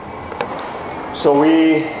So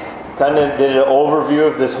we kind of did an overview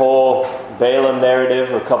of this whole Balaam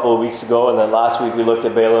narrative a couple of weeks ago, and then last week we looked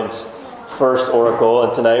at Balaam's first oracle,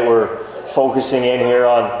 and tonight we're focusing in here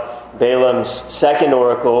on Balaam's second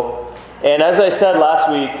oracle. And as I said last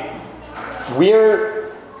week, we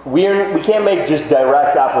can't make just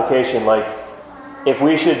direct application, like if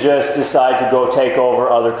we should just decide to go take over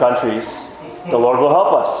other countries, the Lord will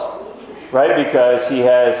help us, right? Because He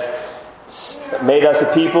has made us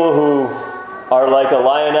a people who are like a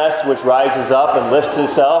lioness which rises up and lifts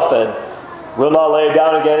itself and will not lay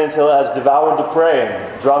down again until it has devoured the prey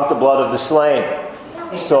and drunk the blood of the slain.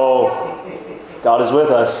 So God is with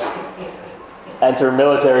us. Enter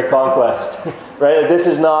military conquest. Right? This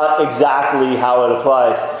is not exactly how it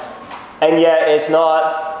applies. And yet it's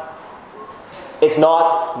not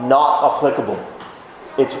applicable.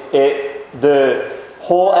 The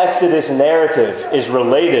whole Exodus narrative is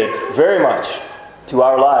related very much to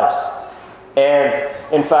our lives. And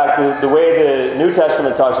in fact, the way the New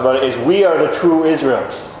Testament talks about it is we are the true Israel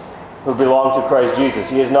who belong to Christ Jesus.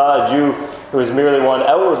 He is not a Jew who is merely one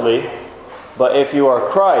outwardly, but if you are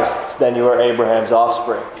Christ's, then you are Abraham's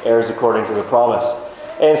offspring, heirs according to the promise.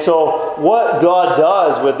 And so what God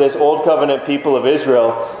does with this Old Covenant people of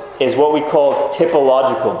Israel is what we call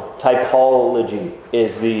typological. Typology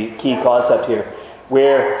is the key concept here,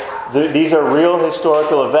 where these are real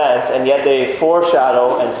historical events, and yet they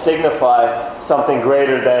foreshadow and signify something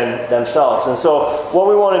greater than themselves. And so what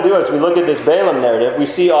we want to do as we look at this Balaam narrative, we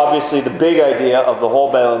see obviously the big idea of the whole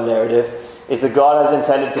Balaam narrative is that God has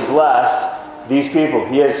intended to bless these people.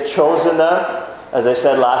 He has chosen them, as I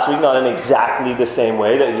said last week, not in exactly the same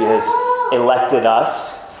way that He has elected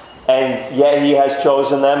us, and yet He has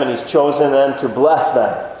chosen them, and He's chosen them to bless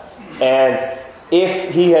them. And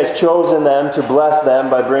if He has chosen them to bless them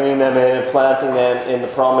by bringing them in and planting them in the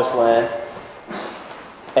promised land,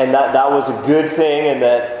 and that was a good thing, and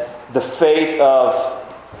that the fate of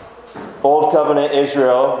Old Covenant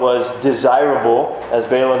Israel was desirable, as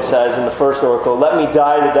Balaam says in the first oracle, let me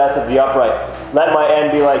die the death of the upright. Let my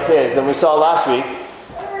end be like his. Then we saw last week,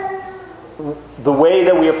 the way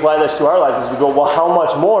that we apply this to our lives is we go, well, how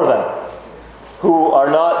much more then? Who are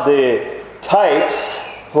not the types,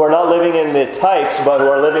 who are not living in the types, but who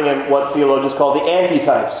are living in what theologians call the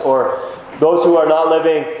antitypes, or those who are not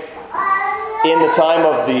living in the time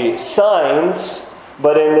of the signs,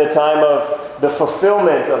 but in the time of the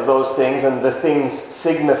fulfillment of those things and the things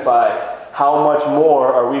signified. How much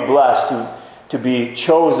more are we blessed to be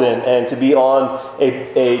chosen and to be on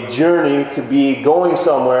a journey, to be going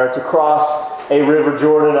somewhere, to cross a river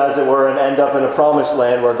Jordan, as it were, and end up in a promised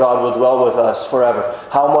land where God will dwell with us forever.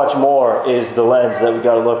 How much more is the lens that we've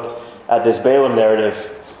got to look at this Balaam narrative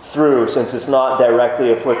through, since it's not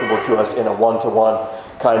directly applicable to us in a one-to-one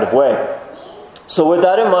kind of way. So with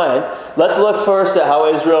that in mind, let's look first at how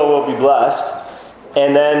Israel will be blessed,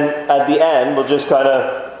 and then at the end, we'll just kind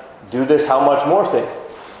of do this how much more thing.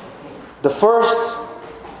 The first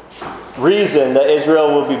reason that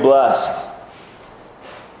Israel will be blessed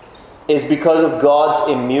is because of God's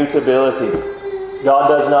immutability. God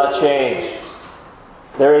does not change.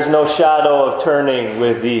 There is no shadow of turning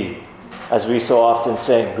with thee, as we so often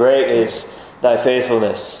sing. Great is thy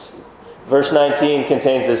faithfulness. Verse 19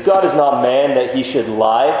 contains this: God is not man that He should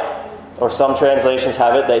lie, or some translations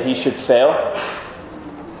have it that He should fail,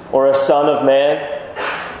 or a son of man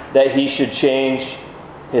that He should change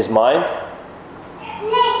His mind.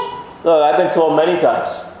 Look, I've been told many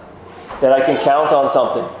times that I can count on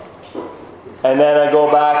something, and then I go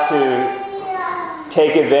back to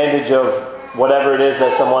take advantage of whatever it is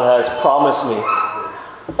that someone has promised me,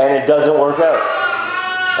 and it doesn't work out.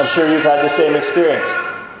 I'm sure you've had the same experience.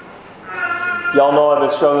 Y'all know I've been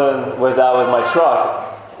struggling with that with my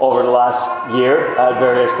truck over the last year at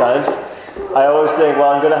various times. I always think, well,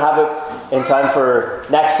 I'm going to have it in time for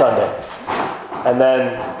next Sunday, and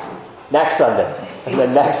then next Sunday, and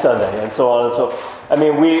then next Sunday, and so on and so. I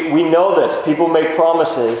mean, we know this. People make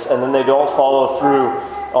promises, and then they don't follow through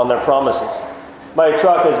on their promises. My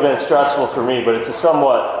truck has been stressful for me, but it's a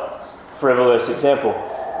somewhat frivolous example.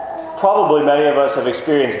 Probably many of us have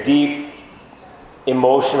experienced deep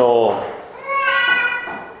emotional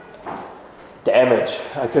damage.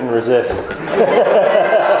 I couldn't resist.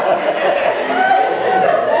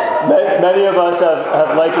 Many of us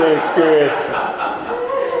have likely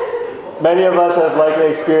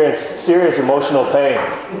experienced serious emotional pain,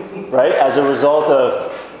 right? As a result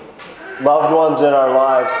of loved ones in our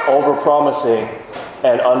lives over-promising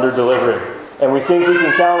and under-delivering. And we think we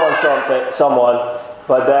can count on someone,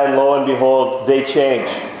 but then lo and behold, they change.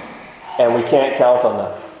 And we can't count on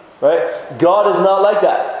them, right? God is not like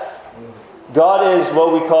that. God is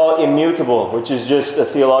what we call immutable, which is just a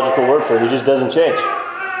theological word for it. He just doesn't change.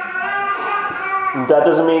 That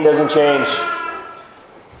doesn't mean he doesn't change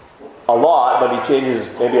a lot, but he changes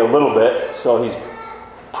maybe a little bit, so he's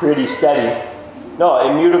pretty steady. No,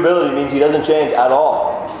 immutability means he doesn't change at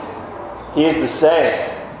all. He is the same,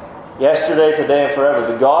 yesterday, today, and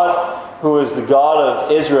forever. The God who is the God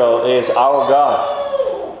of Israel is our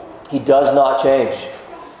God. He does not change.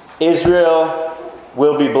 Israel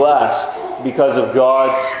will be blessed because of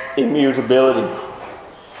God's immutability.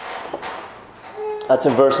 That's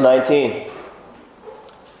in verse 19.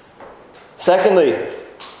 Secondly,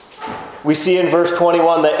 we see in verse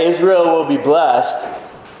 21 that Israel will be blessed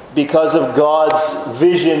because of God's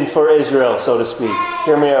vision for Israel, so to speak.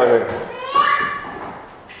 Hear me out here.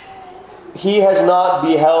 He has not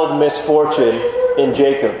beheld misfortune in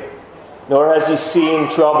Jacob, nor has he seen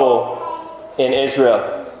trouble in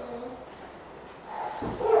Israel.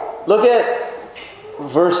 Look at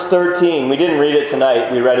verse 13. We didn't read it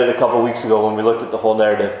tonight. We read it a couple weeks ago when we looked at the whole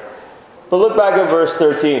narrative. But look back at verse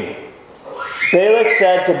 13. Balak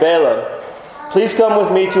said to Balaam, "Please come with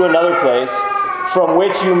me to another place from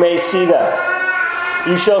which you may see them.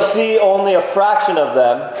 You shall see only a fraction of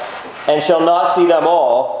them, and shall not see them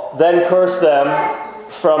all. Then curse them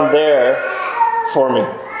from there for me."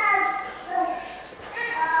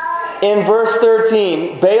 In verse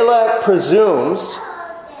 13, Balak presumes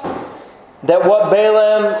that what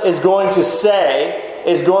Balaam is going to say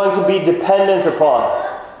is going to be dependent upon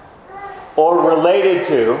or related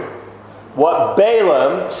to what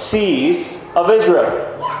Balaam sees of Israel.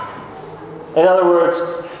 In other words,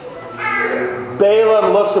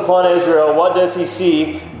 Balaam looks upon Israel. What does he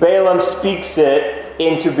see? Balaam speaks it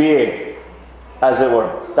into being, as it were.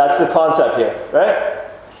 That's the concept here, right?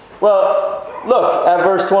 Well, look at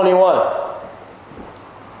verse 21.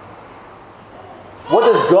 What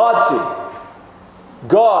does God see?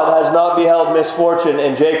 God has not beheld misfortune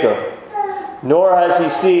in Jacob, nor has he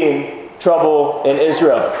seen trouble in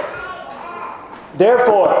Israel.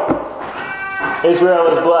 Therefore, Israel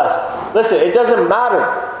is blessed. Listen, it doesn't matter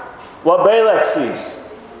what Balak sees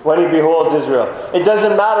when he beholds Israel. It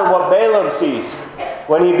doesn't matter what Balaam sees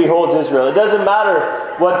when he beholds Israel. It doesn't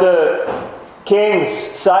matter what the kings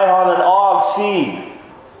Sihon and Og see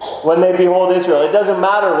when they behold Israel. It doesn't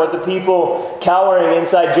matter what the people cowering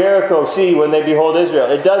inside Jericho see when they behold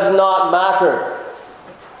Israel. It does not matter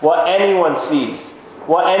what anyone sees,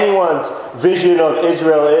 what anyone's vision of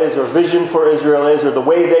Israel is, or vision for Israel is, or the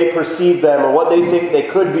way they perceive them, or what they think they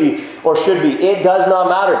could be or should be. It does not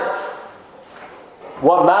matter.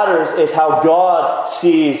 What matters is how God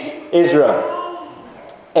sees Israel.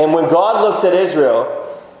 And when God looks at Israel,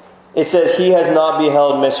 it says, "He has not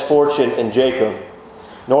beheld misfortune in Jacob,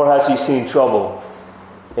 nor has he seen trouble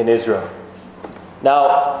in Israel."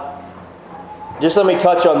 Now, just let me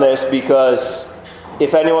touch on this, because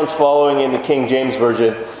if anyone's following in the King James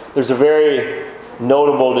Version, there's a very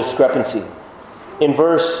notable discrepancy. In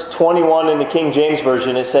verse 21 in the King James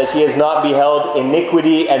Version, it says, "He has not beheld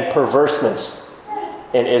iniquity and perverseness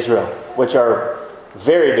in Israel," which are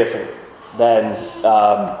very different than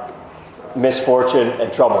misfortune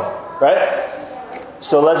and trouble, right?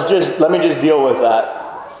 So let me just deal with that.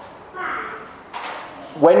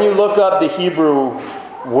 When you look up the Hebrew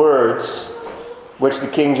words, which the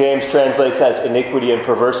King James translates as iniquity and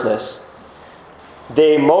perverseness,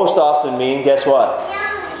 they most often mean, guess what?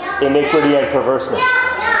 Iniquity and perverseness.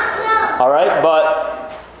 Alright,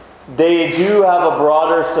 but they do have a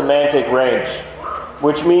broader semantic range,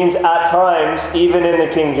 which means at times, even in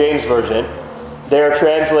the King James Version, they are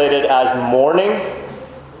translated as mourning,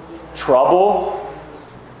 trouble,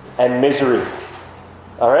 and misery.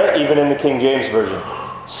 Alright, even in the King James Version.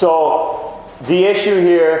 So, the issue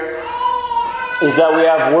here is that we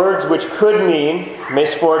have words which could mean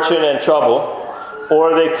misfortune and trouble,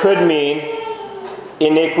 or they could mean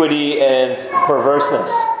iniquity and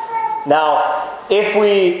perverseness. Now, if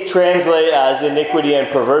we translate as iniquity and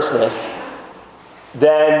perverseness,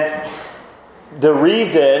 then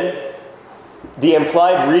the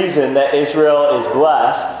implied reason that Israel is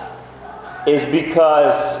blessed is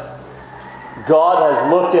because God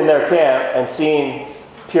has looked in their camp and seen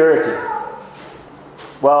purity.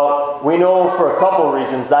 Well, we know for a couple of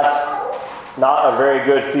reasons that's not a very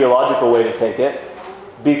good theological way to take it,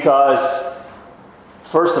 because,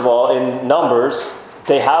 first of all, in Numbers,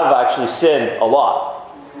 they have actually sinned a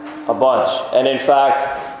lot, a bunch. And in fact,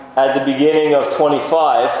 at the beginning of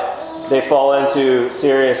 25, they fall into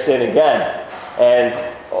serious sin again and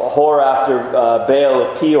whore after Baal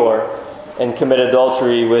of Peor and commit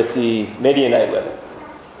adultery with the Midianite women.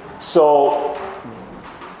 So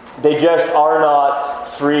they just are not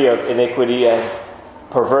free of iniquity and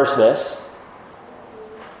perverseness.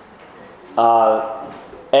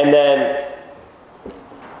 And then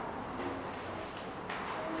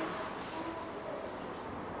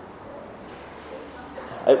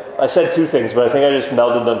I said two things, but I think I just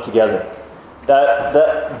melded them together.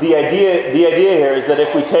 The idea here is that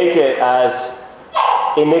if we take it as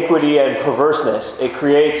iniquity and perverseness, it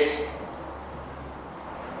creates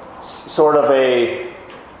sort of a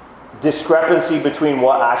discrepancy between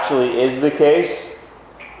what actually is the case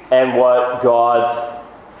and what God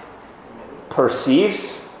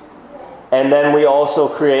perceives. And then we also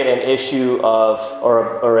create an issue of,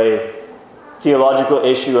 or a theological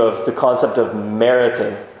issue of the concept of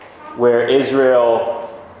meriting, where it's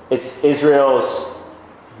Israel's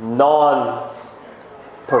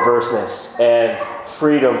non-perverseness and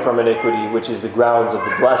freedom from iniquity, which is the grounds of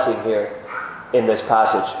the blessing here in this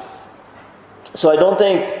passage. So I don't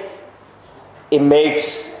think it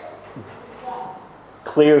makes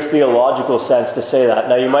clear theological sense to say that.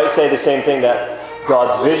 Now you might say the same thing, that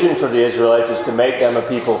God's vision for the Israelites is to make them a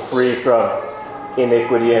people free from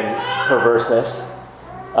iniquity and perverseness.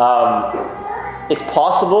 It's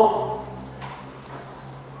possible.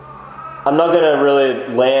 I'm not going to really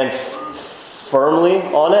land firmly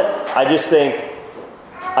on it. I just think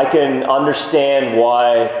I can understand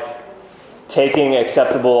why taking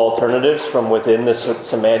acceptable alternatives from within the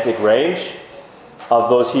semantic range of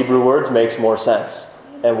those Hebrew words makes more sense,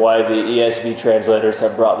 and why the ESV translators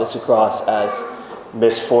have brought this across as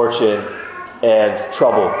misfortune and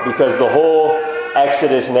trouble, because the whole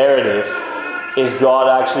Exodus narrative is God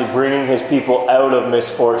actually bringing his people out of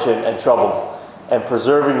misfortune and trouble and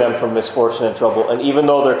preserving them from misfortune and trouble. And even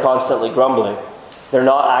though they're constantly grumbling, they're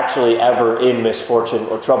not actually ever in misfortune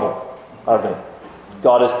or trouble, are they?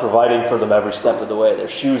 God is providing for them every step of the way. Their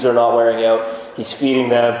shoes are not wearing out. He's feeding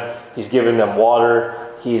them. He's giving them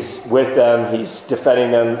water. He's with them. He's defending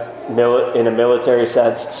them in a military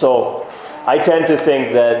sense. So I tend to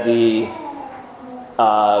think that the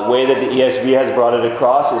way that the ESV has brought it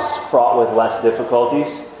across is fraught with less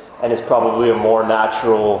difficulties and is probably a more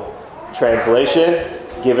natural translation,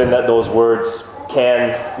 given that those words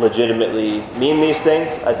can legitimately mean these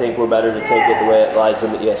things. I think we're better to take it the way it lies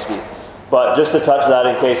in the ESV. But just to touch that,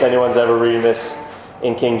 in case anyone's ever reading this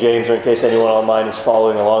in King James, or in case anyone online is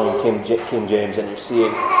following along in King James and you're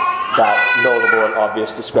seeing that notable and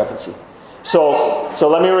obvious discrepancy. So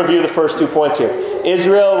let me review the first 2 points here.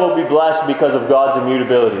 Israel will be blessed because of God's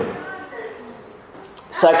immutability.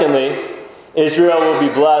 Secondly, Israel will be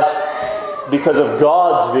blessed because of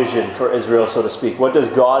God's vision for Israel, so to speak. What does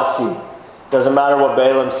God see? Doesn't matter what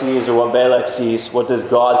Balaam sees or what Balak sees. What does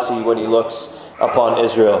God see when he looks upon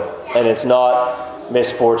Israel? And it's not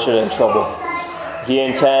misfortune and trouble. He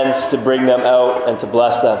intends to bring them out and to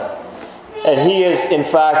bless them. And he is, in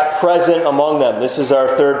fact, present among them. This is our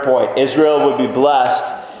third point. Israel would be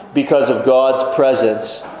blessed because of God's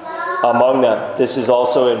presence among them. This is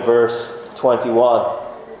also in verse 21.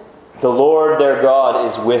 The Lord their God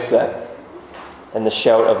is with them, and the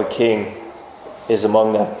shout of a king is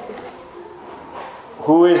among them.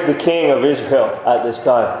 Who is the king of Israel at this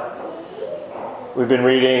time? We've been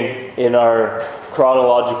reading in our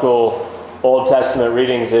chronological Old Testament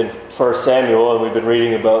readings in 1 Samuel, and we've been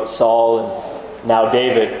reading about Saul and now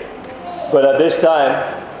David. But at this time,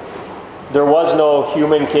 there was no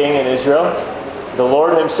human king in Israel. The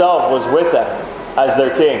Lord himself was with them as their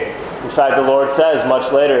king. In fact, the Lord says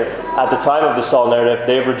much later, at the time of the Saul narrative,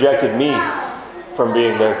 they've rejected me from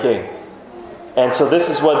being their king. And so this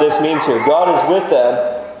is what this means here. God is with them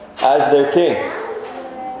as their king.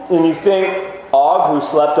 And you think Og, who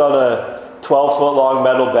slept on a 12-foot long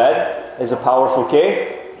metal bed, is a powerful king?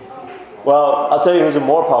 Well, I'll tell you who's a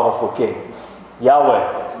more powerful king.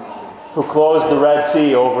 Yahweh, who closed the Red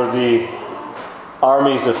Sea over the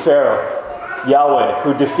armies of Pharaoh. Yahweh,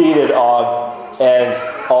 who defeated Og and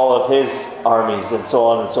all of his armies, and so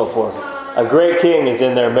on and so forth. A great king is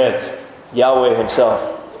in their midst, Yahweh himself.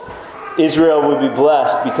 Israel will be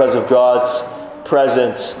blessed because of God's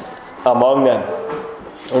presence among them.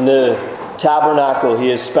 In the tabernacle,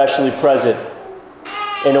 he is specially present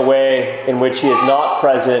in a way in which he is not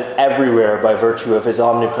present everywhere by virtue of his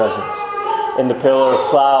omnipresence. In the pillar of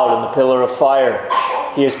cloud and the pillar of fire,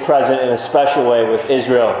 he is present in a special way with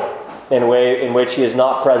Israel, in a way in which he is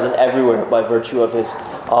not present everywhere by virtue of his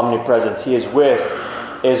omnipresence. He is with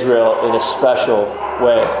Israel in a special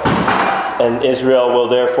way. And Israel will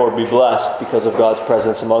therefore be blessed because of God's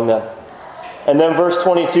presence among them. And then verse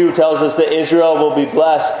 22 tells us that Israel will be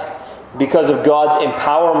blessed because of God's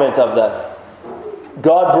empowerment of them.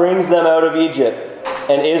 God brings them out of Egypt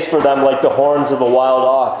and is for them like the horns of a wild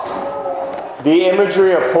ox. The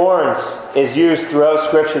imagery of horns is used throughout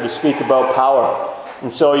Scripture to speak about power.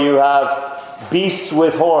 And so you have beasts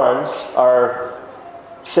with horns are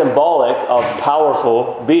symbolic of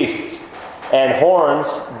powerful beasts. And horns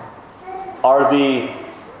are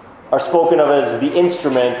spoken of as the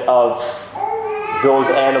instrument of those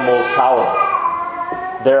animals' power.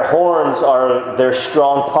 Their horns are their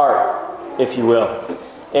strong part, if you will.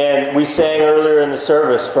 And we sang earlier in the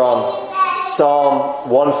service from Psalm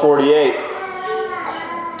 148,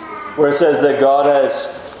 where it says that God has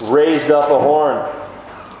raised up a horn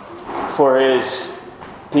for His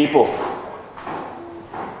people.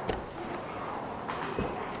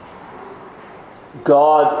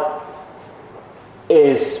 God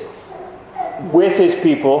is with His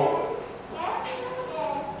people,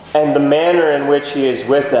 and the manner in which He is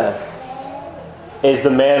with them is the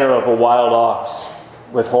manner of a wild ox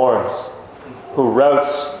with horns, who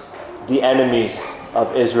routs the enemies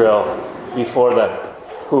of Israel before them,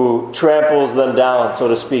 who tramples them down, so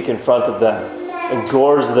to speak, in front of them, and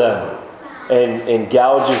gores them, and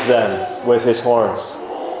gouges them with His horns,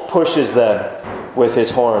 pushes them with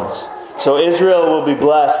His horns. So Israel will be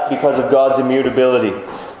blessed because of God's immutability.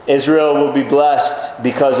 Israel will be blessed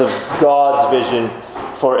because of God's vision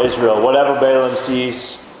for Israel. Whatever Balaam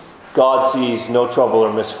sees, God sees no trouble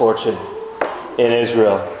or misfortune in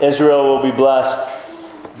Israel. Israel will be blessed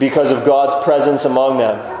because of God's presence among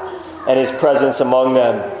them, and His presence among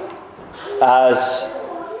them as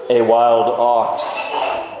a wild ox.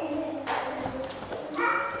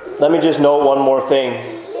 Let me just note one more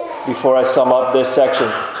thing before I sum up this section.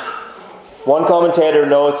 One commentator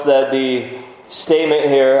notes that the statement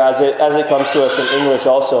here, as it comes to us in English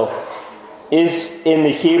also, is in the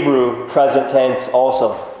Hebrew present tense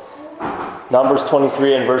also. Numbers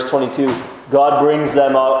 23 and verse 22. God brings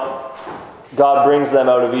them out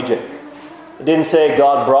of Egypt. It didn't say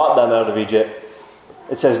God brought them out of Egypt.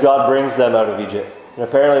 It says God brings them out of Egypt. And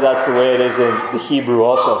apparently that's the way it is in the Hebrew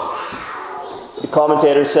also. The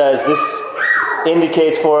commentator says this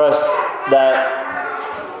indicates for us that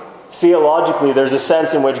theologically there's a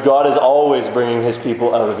sense in which God is always bringing His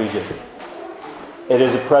people out of Egypt. It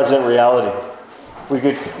is a present reality. We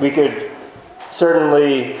can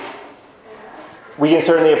certainly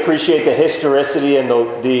appreciate the historicity and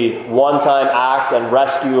the one-time act and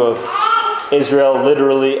rescue of Israel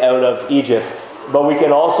literally out of Egypt. But we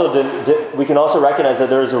can also recognize that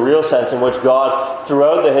there is a real sense in which God,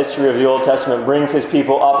 throughout the history of the Old Testament, brings His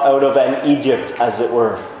people up out of an Egypt, as it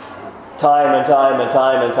were, time and time and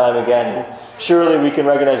time and time again. And surely we can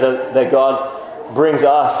recognize that God brings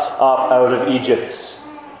us up out of Egypt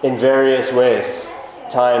in various ways,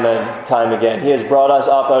 time and time again. He has brought us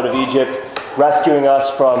up out of Egypt, rescuing us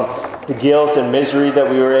from the guilt and misery that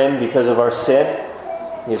we were in because of our sin.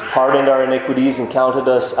 He has pardoned our iniquities and counted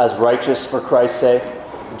us as righteous for Christ's sake,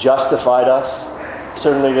 justified us.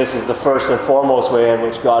 Certainly this is the first and foremost way in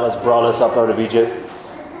which God has brought us up out of Egypt.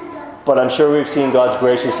 But I'm sure we've seen God's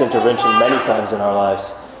gracious intervention many times in our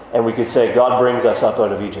lives, and we could say God brings us up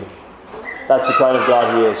out of Egypt. That's the kind of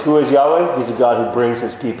God He is. Who is Yahweh? He's a God who brings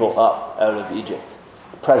His people up out of Egypt.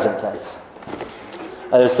 Present tense.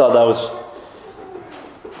 I just thought that was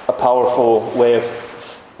a powerful way of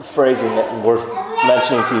phrasing it and worth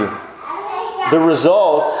mentioning to you. The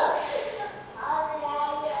result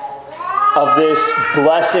of this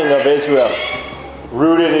blessing of Israel,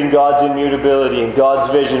 rooted in God's immutability and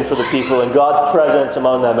God's vision for the people and God's presence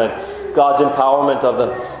among them and God's empowerment of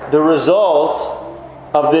them. The result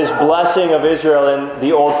of this blessing of Israel in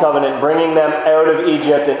the Old Covenant, bringing them out of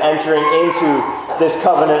Egypt and entering into this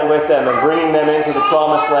covenant with them and bringing them into the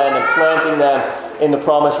Promised Land and planting them in the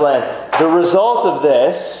Promised Land. The result of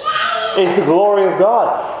this is the glory of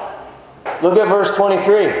God. Look at verse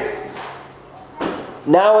 23.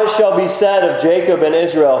 Now it shall be said of Jacob and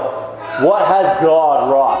Israel, what has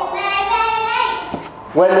God wrought?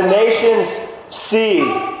 When the nations see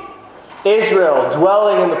Israel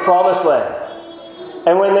dwelling in the Promised Land,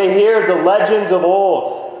 and when they hear the legends of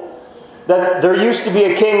old, that there used to be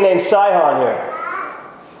a king named Sihon here,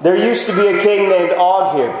 there used to be a king named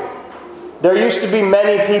Og here, there used to be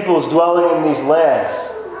many peoples dwelling in these lands,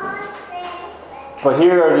 but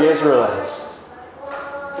here are the Israelites.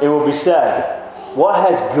 It will be said, what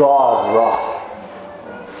has God wrought?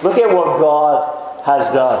 Look at what God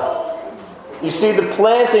has done. You see, the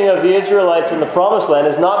planting of the Israelites in the Promised Land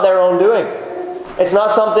is not their own doing. It's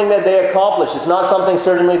not something that they accomplish. It's not something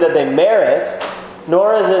certainly that they merit,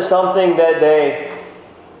 nor is it something that they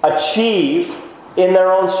achieve in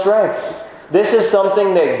their own strength. This is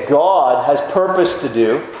something that God has purposed to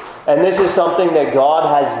do, and this is something that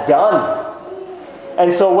God has done.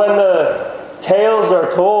 And so when the Tales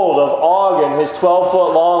are told of Og and his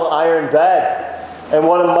 12-foot-long iron bed, and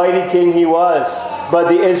what a mighty king he was. But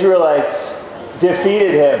the Israelites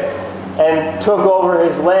defeated him and took over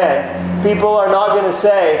his land. People are not going to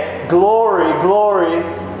say, glory, glory,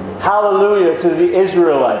 hallelujah to the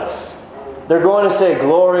Israelites. They're going to say,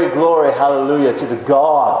 glory, glory, hallelujah to the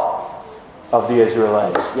God of the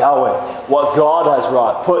Israelites, Yahweh. What God has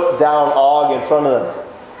wrought. Put down Og in front of them.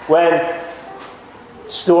 When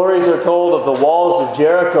stories are told of the walls of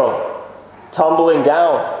Jericho tumbling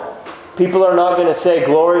down, people are not going to say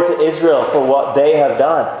glory to Israel for what they have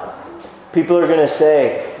done. People are going to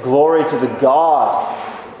say glory to the God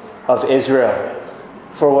of Israel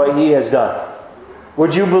for what he has done.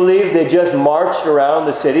 Would you believe they just marched around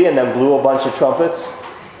the city and then blew a bunch of trumpets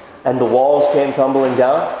and the walls came tumbling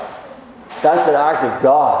down? That's an act of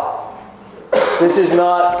God. This is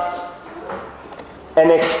not an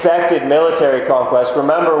expected military conquest.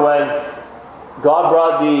 Remember when God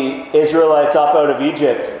brought the Israelites up out of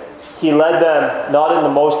Egypt, he led them not in the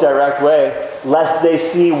most direct way, lest they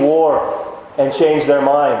see war and change their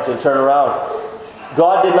minds and turn around.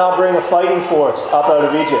 God did not bring a fighting force up out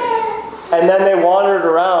of Egypt. And then they wandered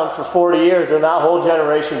around for 40 years and that whole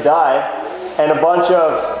generation died. And a bunch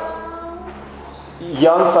of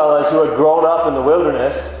young fellas who had grown up in the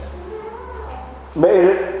wilderness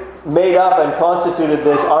made up and constituted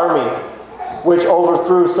this army which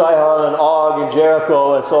overthrew Sihon and Og and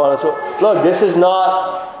Jericho and so on and so on. Look, this is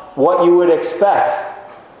not what you would expect.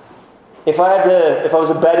 If I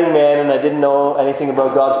was a betting man and I didn't know anything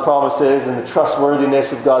about God's promises and the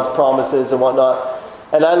trustworthiness of God's promises and whatnot,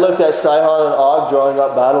 and I looked at Sihon and Og drawing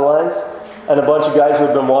up battle lines, and a bunch of guys who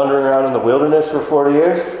had been wandering around in the wilderness for 40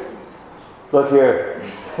 years, look here.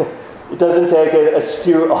 It doesn't take an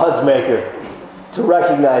astute odds maker to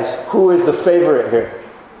recognize who is the favorite here.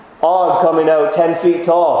 Og coming out 10 feet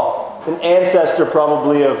tall, an ancestor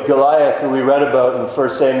probably of Goliath, who we read about in 1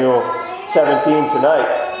 Samuel 17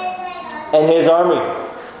 tonight. And his army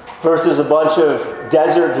versus a bunch of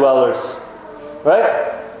desert dwellers. Right?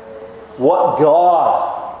 What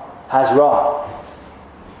God has wrought.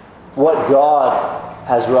 What God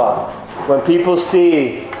has wrought. When people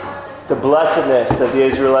see the blessedness that the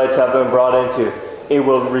Israelites have been brought into, it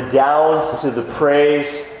will redound to the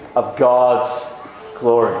praise of God's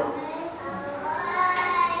glory.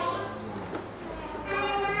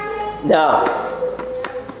 Now,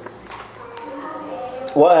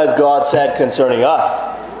 what has God said concerning us?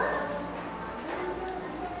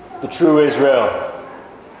 The true Israel.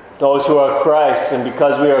 Those who are Christ, and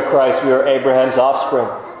because we are Christ, we are Abraham's offspring,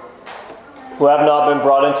 who have not been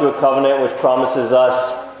brought into a covenant which promises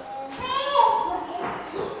us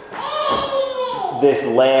this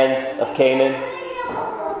land of Canaan,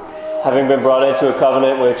 having been brought into a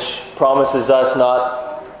covenant which promises us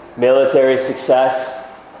not military success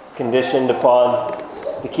conditioned upon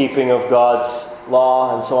the keeping of God's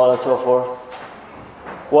law and so on and so forth.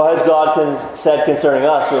 What has God said concerning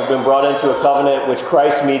us who have been brought into a covenant which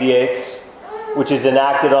Christ mediates, which is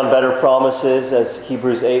enacted on better promises, as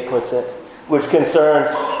Hebrews 8 puts it, which concerns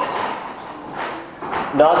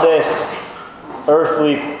not this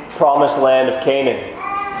earthly promised land of Canaan,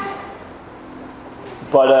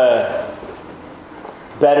 but a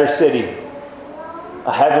better city,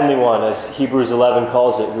 a heavenly one, as Hebrews 11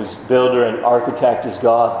 calls it, whose builder and architect is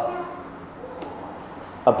God.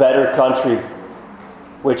 A better country,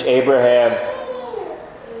 which Abraham,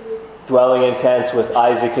 dwelling in tents with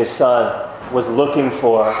Isaac his son, was looking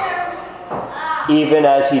for, even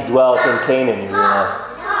as he dwelt in Canaan, you realize.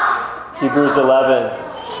 Hebrews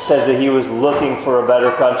 11 says that he was looking for a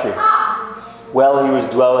better country while he was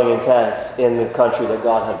dwelling in tents in the country that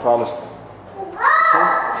God had promised him. You see?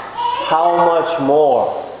 How much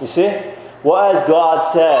more? You see? What has God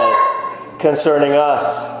said concerning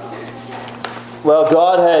us? Well,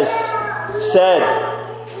 God has said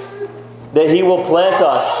that he will plant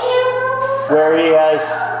us where he has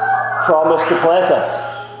promised to plant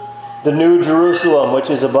us. The new Jerusalem, which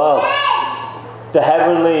is above. The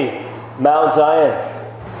heavenly Mount Zion.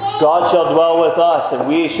 God shall dwell with us, and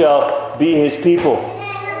we shall be his people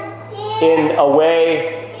in a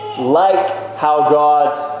way like how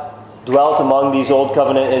God dwelt among these old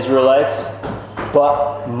covenant Israelites,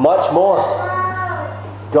 but much more.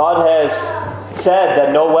 God has said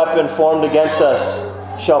that no weapon formed against us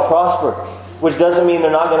shall prosper, which doesn't mean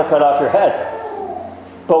they're not going to cut off your head.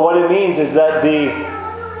 But what it means is that the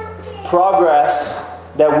progress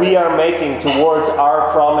that we are making towards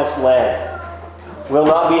our promised land will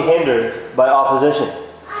not be hindered by opposition.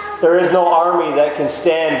 There is no army that can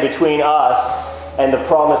stand between us and the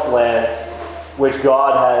promised land which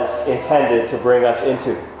God has intended to bring us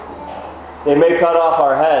into. They may cut off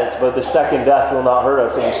our heads, but the second death will not hurt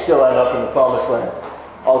us, and we still end up in the promised land,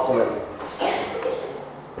 ultimately.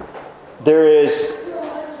 There is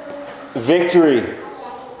victory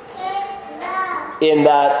in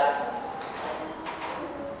that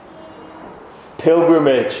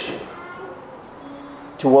pilgrimage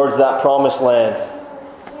towards that promised land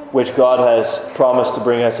which God has promised to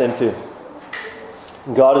bring us into.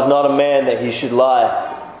 God is not a man that he should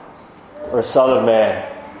lie, or a son of man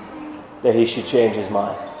that he should change his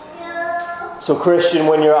mind. So Christian,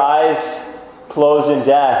 when your eyes close in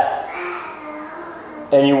death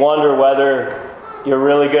and you wonder whether you're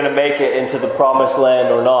really going to make it into the promised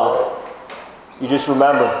land or not, you just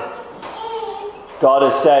remember, God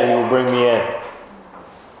has said he will bring me in.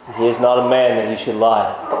 He is not a man that he should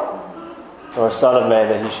lie, nor a son of man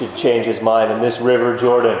that he should change his mind. And this river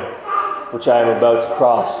Jordan, which I am about to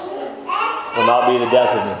cross, will not be the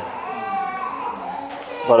death of me,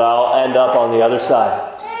 but I'll end up on the other side,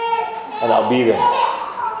 and I'll be there.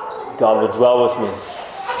 God will dwell with me.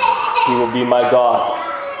 He will be my God,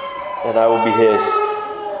 and I will be his.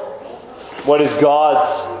 What is God's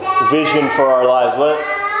vision for our lives?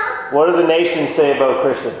 What do the nations say about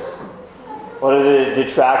Christians? What do the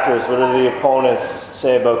detractors, what do the opponents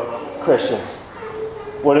say about Christians?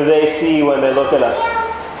 What do they see when they look at us?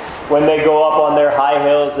 When they go up on their high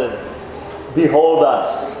hills and behold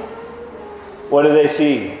us, what do they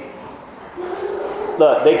see?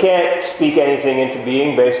 Look, they can't speak anything into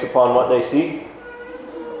being based upon what they see.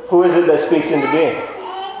 Who is it that speaks into being?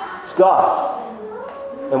 It's God.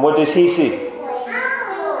 And what does he see?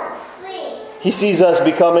 He sees us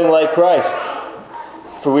becoming like Christ,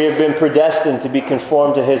 for we have been predestined to be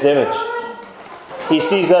conformed to his image. He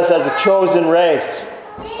sees us as a chosen race,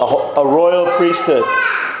 a royal priesthood,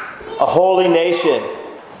 a holy nation,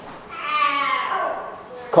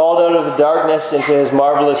 called out of the darkness into his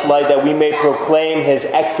marvelous light, that we may proclaim his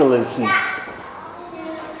excellencies.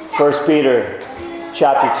 1 Peter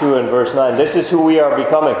chapter 2 and verse 9. This is who we are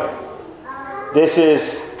becoming. This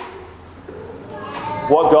is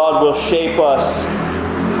what God will shape us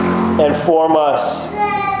and form us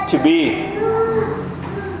to be.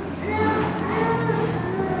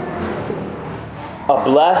 A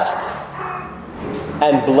blessed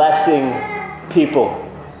and blessing people.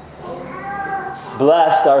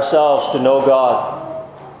 Blessed ourselves to know God,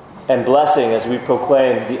 and blessing as we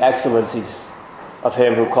proclaim the excellencies of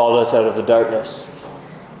him who called us out of the darkness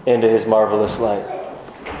into his marvelous light.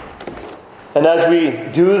 And as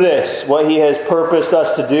we do this, what he has purposed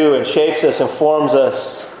us to do, and shapes us and forms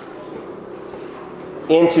us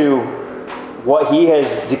into what he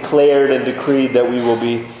has declared and decreed that we will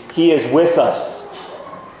be, he is with us.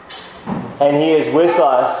 And he is with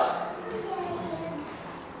us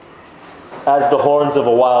as the horns of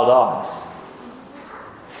a wild ox.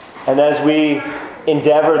 And as we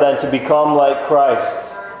endeavor then to become like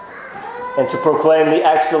Christ and to proclaim the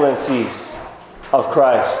excellencies of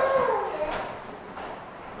Christ,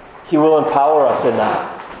 he will empower us in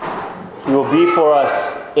that. He will be for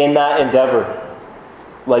us in that endeavor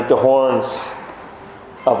like the horns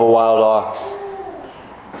of a wild ox.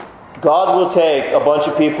 God will take a bunch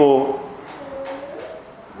of people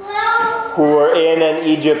who are in an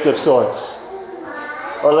Egypt of sorts.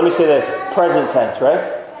 Or let me say this, present tense, right?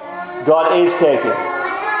 God is taking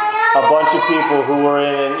a bunch of people who were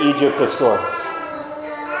in an Egypt of sorts.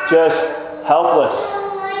 Just helpless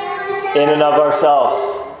in and of ourselves.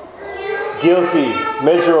 Guilty,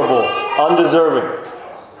 miserable, undeserving.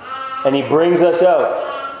 And he brings us out.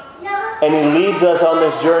 And he leads us on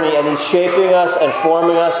this journey, and he's shaping us and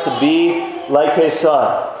forming us to be like his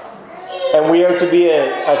Son. And we are to be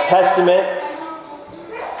a testament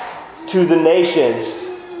to the nations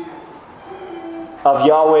of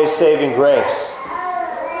Yahweh's saving grace.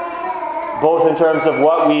 Both in terms of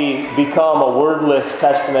what we become, a wordless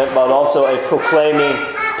testament, but also a proclaiming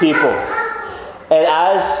people. And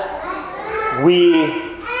as we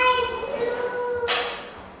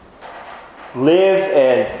live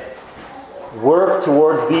and work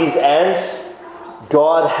towards these ends,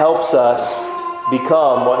 God helps us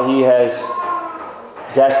become what he has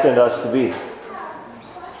destined us to be.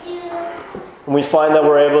 And we find that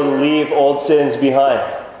we're able to leave old sins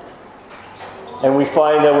behind. And we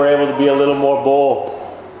find that we're able to be a little more bold,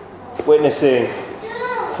 witnessing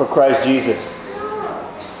for Christ Jesus.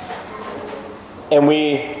 And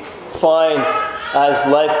we find, as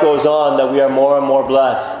life goes on, that we are more and more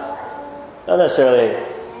blessed. Not necessarily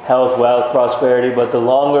health, wealth, prosperity, but the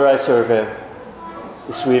longer I serve him,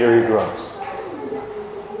 the sweeter he grows.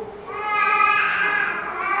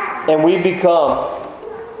 And we become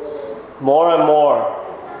more and more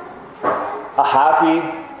a happy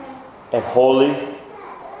and holy,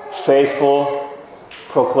 faithful,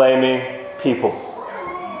 proclaiming people.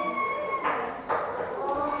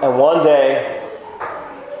 And one day,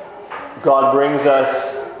 God brings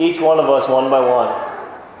us, each one of us, one by one,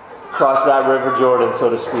 across that river Jordan, so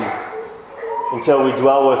to speak, until we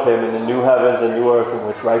dwell with Him in the new heavens and new earth in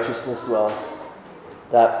which righteousness dwells.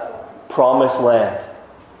 That promised land.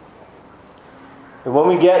 And when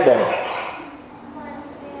we get there,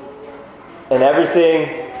 and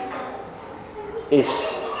everything is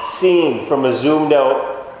seen from a zoomed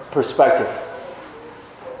out perspective,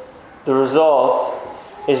 the result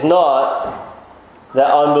is not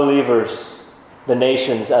that unbelievers, the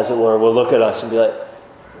nations as it were, will look at us and be like,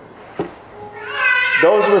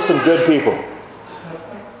 those were some good people.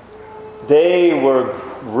 They were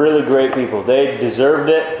really great people. They deserved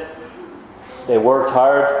it. They worked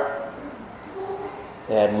hard.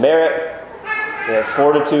 They had merit. They had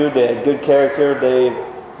fortitude. They had good character.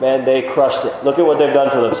 They crushed it. Look at what they've done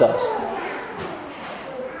for themselves.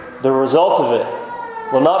 The result of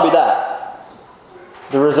it will not be that.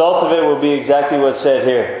 The result of it will be exactly what's said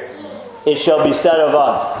here. It shall be said of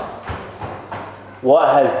us,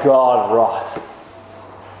 what has God wrought?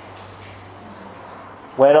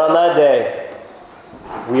 When on that day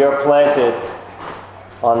we are planted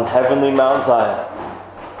on heavenly Mount Zion,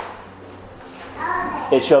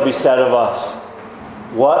 it shall be said of us,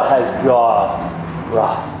 what has God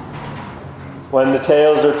wrought? When the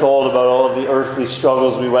tales are told about all of the earthly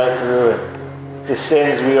struggles we went through and the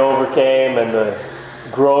sins we overcame and the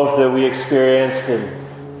growth that we experienced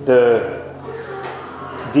and the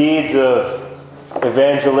deeds of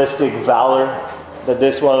evangelistic valor that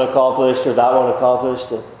this one accomplished or that one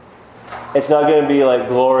accomplished, it's not going to be like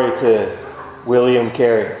glory to William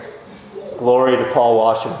Carey, glory to Paul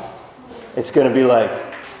Washington. It's going to be like,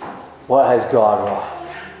 what has God wrought?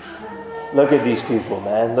 Look at these people,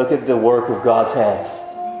 man. Look at the work of God's hands.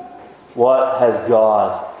 What has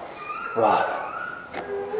God wrought?